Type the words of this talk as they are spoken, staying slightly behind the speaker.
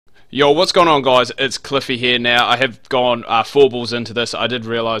Yo, what's going on, guys? It's Cliffy here. Now, I have gone 4 balls into this. I did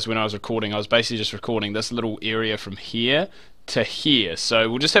realise when I was recording, I was basically just recording this little area from here to here. So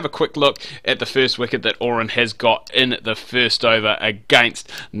we'll just have a quick look at the first wicket that Oren has got in the first over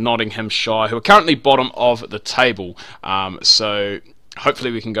against Nottinghamshire, who are currently bottom of the table. So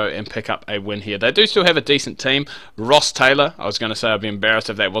hopefully we can go and pick up a win here. They do still have a decent team. Ross Taylor, I was going to say I'd be embarrassed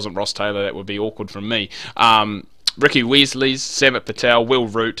if that wasn't Ross Taylor. That would be awkward from me. Ricky Weasley's, Samit Patel, Will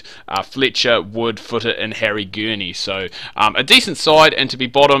Root, Fletcher, Wood, Footer and Harry Gurney. So a decent side, and to be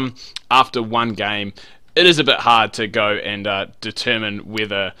bottom after one game, it is a bit hard to go and determine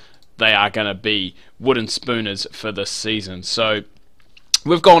whether they are going to be wooden spooners for this season. So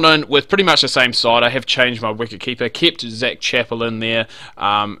we've gone in with pretty much the same side. I have changed my wicketkeeper, kept Zach Chappell in there,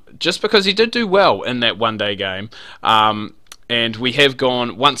 just because he did do well in that one-day game. And we have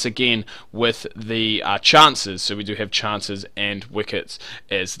gone once again with the chances, so we do have chances and wickets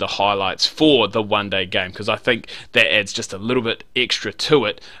as the highlights for the one-day game, because I think that adds just a little bit extra to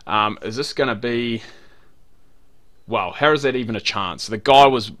it. Is this going to be... Well, how is that even a chance? The guy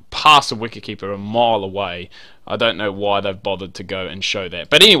was past the wicketkeeper a mile away. I don't know why they've bothered to go and show that.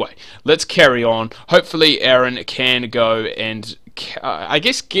 But anyway, let's carry on. Hopefully Aaron can go and I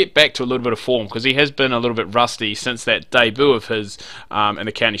guess get back to a little bit of form, because he has been a little bit rusty since that debut of his in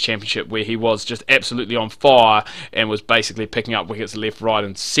the county championship, where he was just absolutely on fire and was basically picking up wickets left, right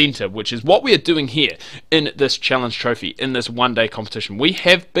and centre, which is what we are doing here in this challenge trophy, in this one-day competition.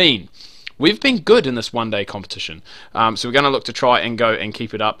 We've been good in this one-day competition, so we're going to look to try and go and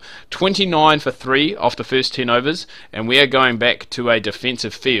keep it up. 29 for 3 off the first 10 overs, and we are going back to a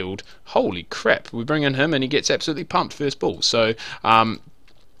defensive field. Holy crap, we bring in him and he gets absolutely pumped first ball. So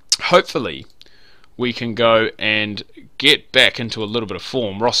hopefully we can go and get back into a little bit of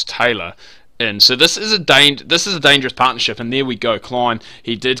form. Ross Taylor in. So this is a dangerous partnership, and there we go. Klein,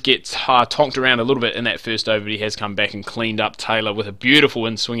 he did get tonked around a little bit in that first over, but he has come back and cleaned up Taylor with a beautiful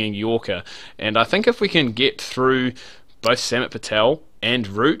in-swinging Yorker. And I think if we can get through both Samit Patel and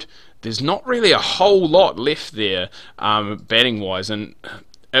Root, there's not really a whole lot left there batting wise, and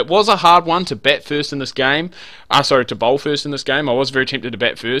it was a hard one to bat first in this game. To bowl first in this game. I was very tempted to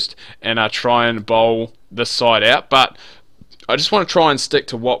bat first and try and bowl this side out, but I just want to try and stick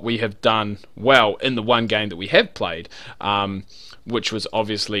to what we have done well in the one game that we have played, which was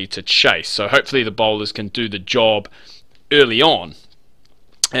obviously to chase. So hopefully the bowlers can do the job early on,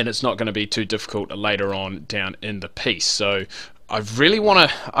 and it's not going to be too difficult later on down in the piece. So I want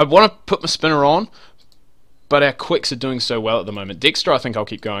to put my spinner on, but our quicks are doing so well at the moment. Dexter, I think I'll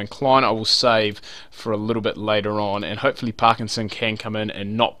keep going. Klein, I will save for a little bit later on, and hopefully Parkinson can come in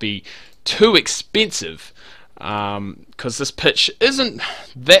and not be too expensive, because this pitch isn't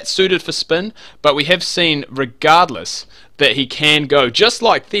that suited for spin, but we have seen, regardless, that he can go just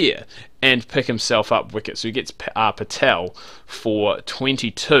like there and pick himself up wicket. So he gets Patel for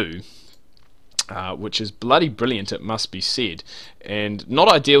 22, which is bloody brilliant, it must be said. And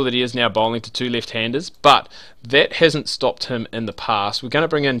not ideal that he is now bowling to 2 left-handers, but that hasn't stopped him in the past. We're going to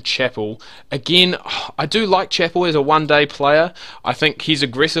bring in Chappell. Again, I do like Chappell as a one-day player. I think he's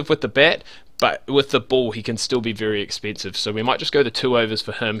aggressive with the bat, but with the ball he can still be very expensive, so we might just go to 2 overs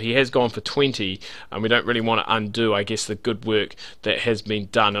for him. He has gone for 20, and we don't really want to undo, I guess, the good work that has been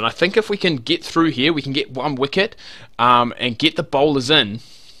done. And I think if we can get through here, we can get 1 wicket and get the bowlers in.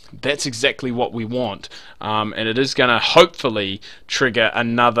 That's exactly what we want, and it is going to hopefully trigger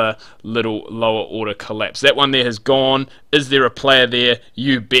another little lower order collapse. That one there has gone. Is there a player there?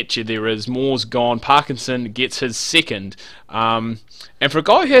 You betcha there is. Moore's gone. Parkinson gets his second, and for a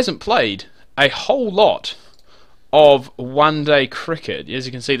guy who hasn't played a whole lot of one-day cricket, as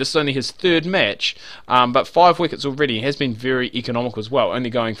you can see, this is only his 3rd match, but 5 wickets already. He has been very economical as well, only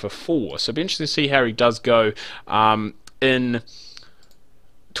going for 4. So it'll be interesting to see how he does go in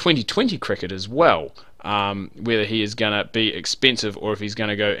 2020 cricket as well, whether he is going to be expensive or if he's going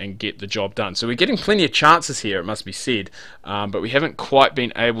to go and get the job done. So we're getting plenty of chances here, it must be said, but we haven't quite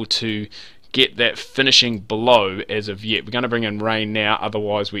been able to get that finishing blow as of yet. We're going to bring in rain now,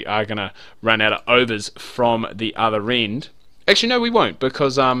 otherwise we are going to run out of overs from the other end. Actually, no, we won't,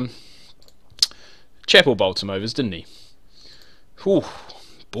 because Chappell bowled some overs, didn't he? Ooh,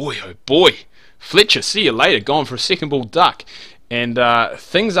 boy, oh boy. Fletcher, see you later, gone for a second ball duck. And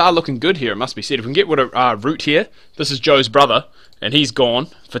things are looking good here, it must be said. If we can get rid of Root here, this is Joe's brother, and he's gone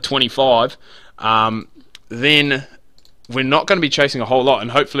for 25, then we're not going to be chasing a whole lot,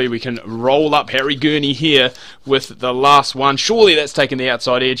 and hopefully we can roll up Harry Gurney here with the last one. Surely that's taken the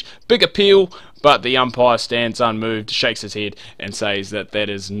outside edge. Big appeal, but the umpire stands unmoved, shakes his head, and says that that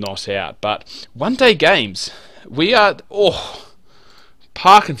is not out. But one-day games, we are...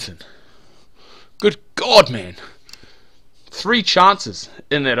 Parkinson. Good God, man. 3 chances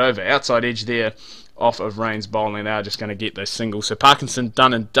in that over. Outside edge there off of Rain's bowling. They are just going to get those singles. So Parkinson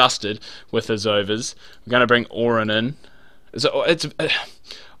done and dusted with his overs. We're going to bring Oren in. I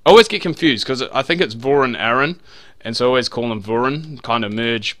always get confused because I think it's Voran Aaron, and so I always call him Voran, kind of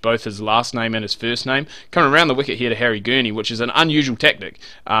merge both his last name and his first name. Coming around the wicket here to Harry Gurney, which is an unusual tactic.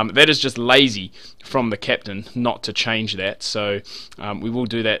 That is just lazy from the captain not to change that, so we will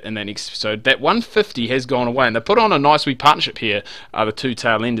do that in the next episode. That 150 has gone away, and they put on a nice wee partnership here, the 2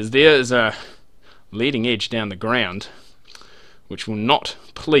 tail enders. There is a leading edge down the ground, which will not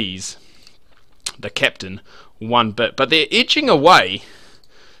please the captain one bit, but they're edging away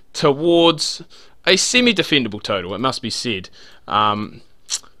towards a semi-defendable total, it must be said. It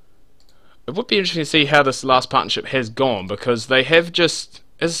would be interesting to see how this last partnership has gone, because they have just,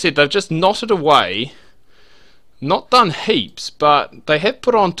 as I said, they've just knotted away, not done heaps, but they have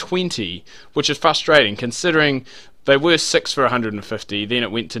put on 20, which is frustrating considering they were 6 for 150, then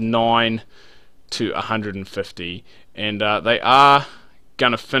it went to 9 to 150, and they are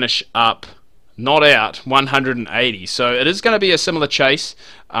going to finish up not out 180, so it is going to be a similar chase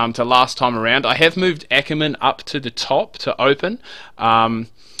to last time around. I have moved Ackerman up to the top to open.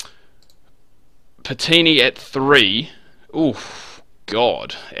 Patini at 3. Oof,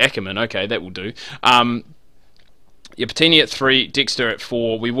 God, Ackerman. Okay, that will do. Yeah, Patini at 3, Dexter at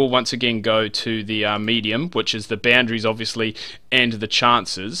 4. We will once again go to the medium, which is the boundaries, obviously, and the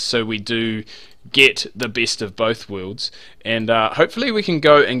chances. So we do get the best of both worlds, and hopefully we can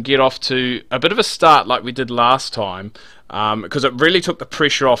go and get off to a bit of a start like we did last time, because it really took the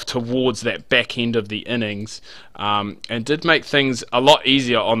pressure off towards that back end of the innings, and did make things a lot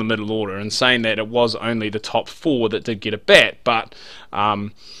easier on the middle order. And saying that, it was only the top 4 that did get a bat, but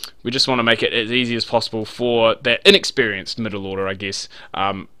we just want to make it as easy as possible for that inexperienced middle order, I guess,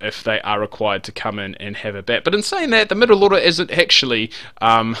 if they are required to come in and have a bat. But in saying that, the middle order isn't actually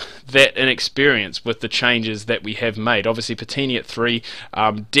that inexperienced with the changes that we have made. Obviously, Patini at 3,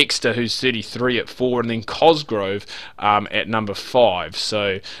 Dexter, who's 33, at 4, and then Cosgrove at number 5.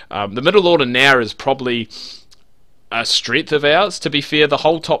 So the middle order now is probably a strength of ours. To be fair, the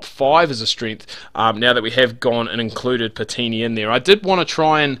whole top 5 is a strength now that we have gone and included Patini in there. I did want to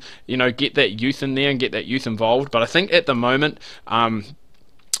try and get that youth in there and get that youth involved, but I think at the moment,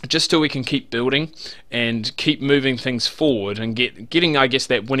 just till we can keep building and keep moving things forward and getting I guess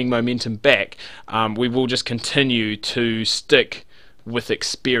that winning momentum back, we will just continue to stick with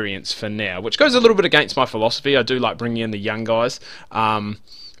experience for now, which goes a little bit against my philosophy. I do like bringing in the young guys,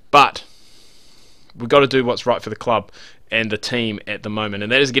 but we've got to do what's right for the club and the team at the moment,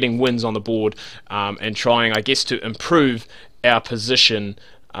 and that is getting wins on the board, and trying, I guess, to improve our position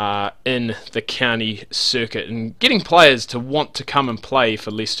in the county circuit, and getting players to want to come and play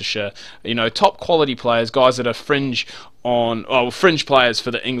for Leicestershire. Top quality players, guys that are fringe players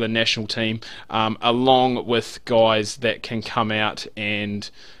for the England national team, along with guys that can come out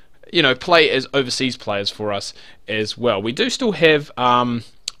and play as overseas players for us as well. We do still have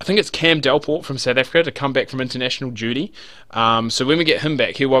I think it's Cam Delport from South Africa to come back from international duty. So when we get him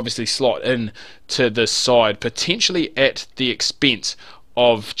back, he'll obviously slot in to this side, potentially at the expense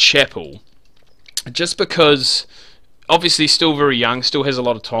of Chappell, just because obviously still very young, still has a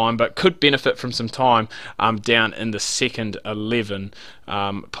lot of time, but could benefit from some time down in the second 11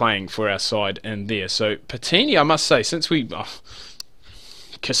 playing for our side in there. So Patini, I must say, since we...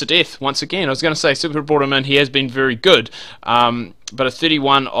 kiss of death once again. I was going to say, super brought him in, he has been very good, but a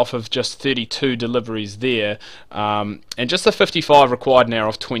 31 off of just 32 deliveries there, and just the 55 required now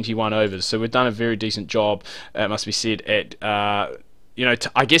off 21 overs, so we've done a very decent job, it must be said, at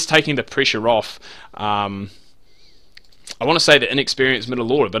I guess taking the pressure off. I want to say the inexperienced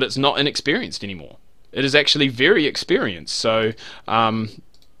middle order, but it's not inexperienced anymore. It is actually very experienced. So but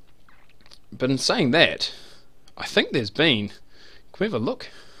in saying that, I think there's been... Can we have a look?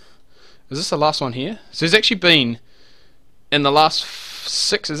 Is this the last one here? So there's actually been, in the last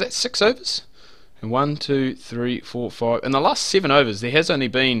 6, is that 6 overs? And 1, 2, 3, 4, 5. In the last 7 overs, there has only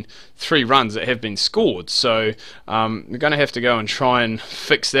been 3 runs that have been scored. So we're going to have to go and try and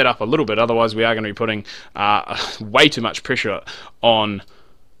fix that up a little bit. Otherwise, we are going to be putting way too much pressure on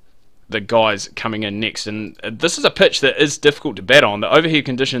the guys coming in next. And this is a pitch that is difficult to bat on. The overhead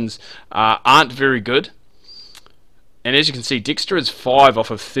conditions aren't very good. And as you can see, Dexter is 5 off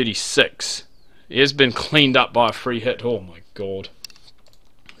of 36. He has been cleaned up by a free hit. Oh my God.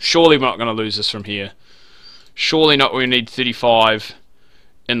 Surely we're not going to lose this from here. Surely not. We need 35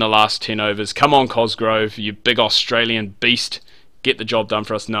 in the last 10 overs. Come on, Cosgrove, you big Australian beast. Get the job done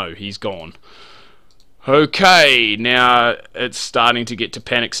for us. No, he's gone. Okay, now it's starting to get to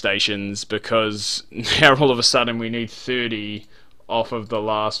panic stations, because now all of a sudden we need 30 off of the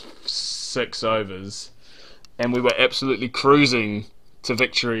last 6 overs, and we were absolutely cruising to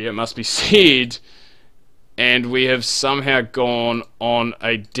victory, it must be said, and we have somehow gone on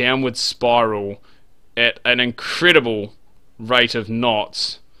a downward spiral at an incredible rate of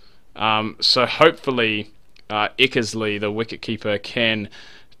knots. So hopefully Eckersley, the wicketkeeper, can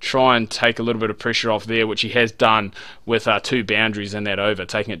try and take a little bit of pressure off there, which he has done with 2 boundaries in that over,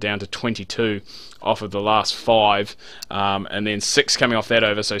 taking it down to 22 off of the last 5, and then 6 coming off that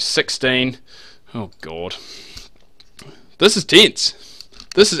over, so 16. Oh god, this is tense.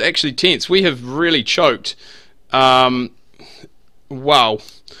 This is actually tense. We have really choked. Wow.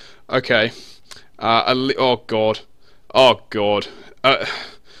 Okay. Oh god. Oh god.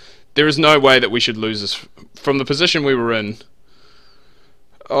 There is no way that we should lose this from the position we were in.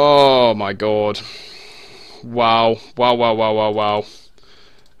 Oh my god. Wow. Wow, wow, wow, wow, wow.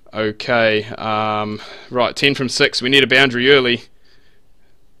 Okay. Right, 10 from 6. We need a boundary early.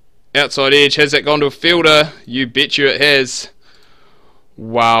 Outside edge. Has that gone to a fielder? You bet you it has.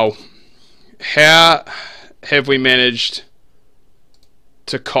 Wow. How have we managed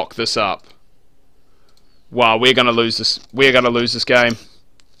to cock this up? Wow, we're going to lose this. We're going to lose this game.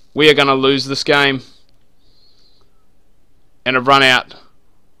 We are going to lose this game. And a run out.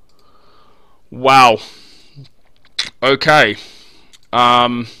 Wow. Okay.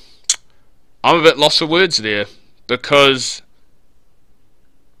 I'm a bit lost for words there, because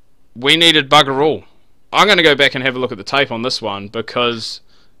we needed bugger all. I'm going to go back and have a look at the tape on this one, because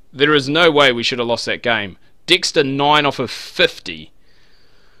there is no way we should have lost that game. Dexter 9 off of 50.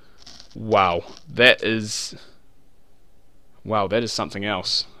 Wow, that is something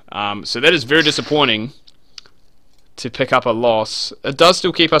else. So that is very disappointing to pick up a loss. It does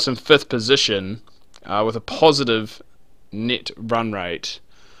still keep us in 5th position with a positive net run rate,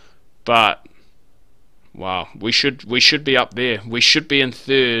 but wow, we should be up there. We should be in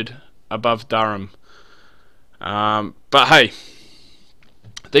 3rd above Durham. But hey,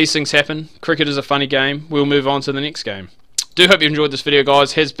 these things happen. Cricket is a funny game. We'll move on to the next game. Do hope you enjoyed this video,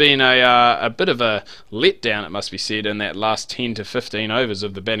 guys. Has been a bit of a letdown, it must be said, in that last 10 to 15 overs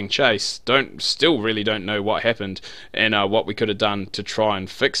of the batting chase. Still really don't know what happened and what we could have done to try and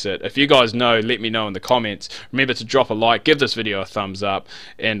fix it. If you guys know, let me know in the comments. Remember to drop a like, give this video a thumbs up,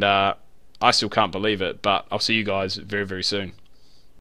 and I still can't believe it, but I'll see you guys very, very soon.